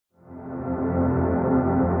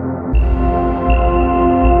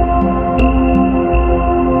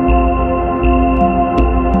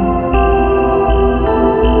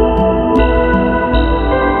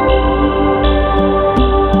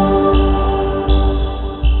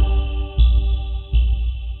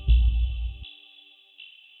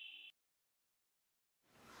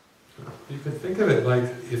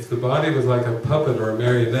body was like a puppet or a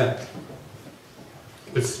marionette,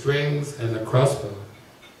 with strings and a crossbow.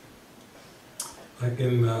 Like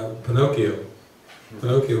in Pinocchio.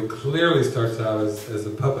 Pinocchio clearly starts out as a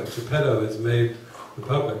puppet. Geppetto has made the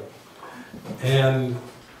puppet. And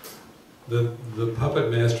the puppet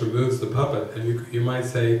master moves the puppet. And you might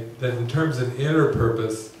say that in terms of inner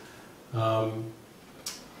purpose,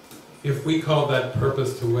 if we call that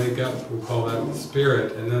purpose to wake up, we call that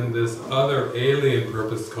spirit, and then this other alien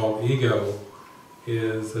purpose called ego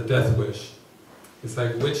is a death wish. It's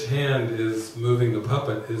like which hand is moving the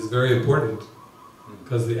puppet is very important,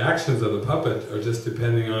 because the actions of the puppet are just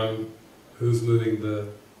depending on who's moving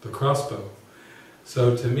the crossbow.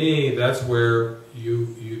 So to me, that's where you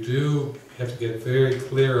do have to get very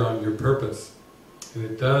clear on your purpose. And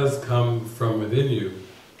it does come from within you.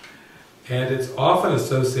 And it's often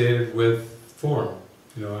associated with form.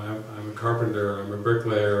 You know, I'm a carpenter, I'm a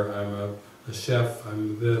bricklayer, I'm a chef,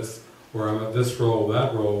 I'm this, or I'm a this role,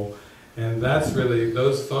 that role. And that's really,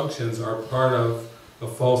 those functions are part of a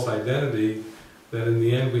false identity that in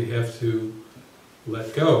the end we have to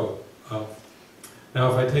let go of.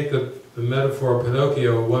 Now if I take the metaphor of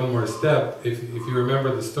Pinocchio one more step, if you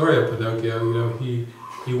remember the story of Pinocchio, you know,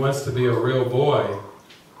 he wants to be a real boy.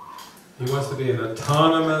 He wants to be an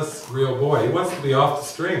autonomous real boy. He wants to be off the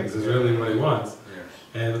strings is really what he wants.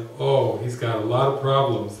 And oh, he's got a lot of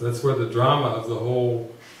problems. That's where the drama of the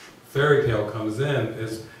whole fairy tale comes in,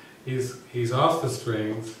 is he's off the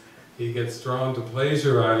strings, he gets drawn to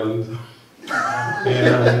Pleasure Island,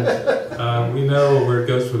 and we know where it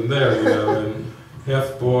goes from there, you know, and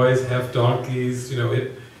half boys, half donkeys, you know,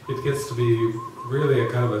 it gets to be really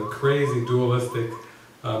a kind of a crazy dualistic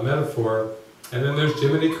metaphor. And then there's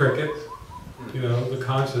Jiminy Cricket, you know, the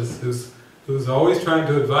conscious, who's always trying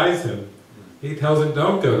to advise him. He tells him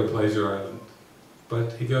don't go to Pleasure Island,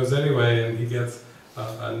 but he goes anyway, and he gets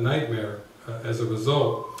a nightmare as a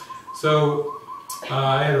result. So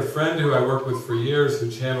I had a friend who I worked with for years who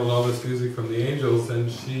channeled all this music from the angels, and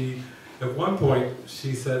she, at one point,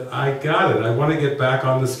 she said, I got it, I want to get back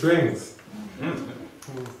on the strings.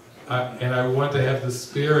 And I want to have the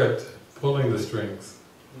spirit pulling the strings,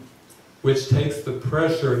 which takes the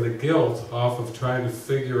pressure and the guilt off of trying to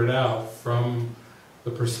figure it out from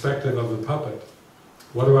the perspective of the puppet.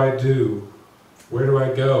 What do I do? Where do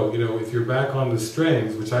I go? You know, if you're back on the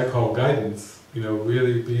strings, which I call guidance, you know,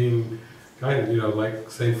 really being guided, you know, like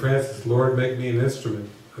St. Francis, Lord, make me an instrument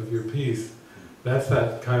of your peace. That's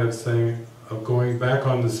that kind of thing of going back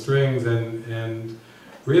on the strings and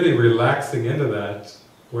really relaxing into that,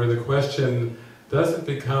 where the question doesn't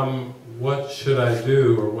become, what should I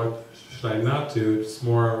do or what should I not do? It's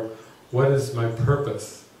more, what is my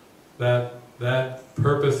purpose? That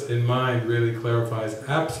purpose in mind really clarifies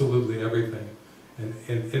absolutely everything and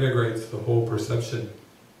integrates the whole perception.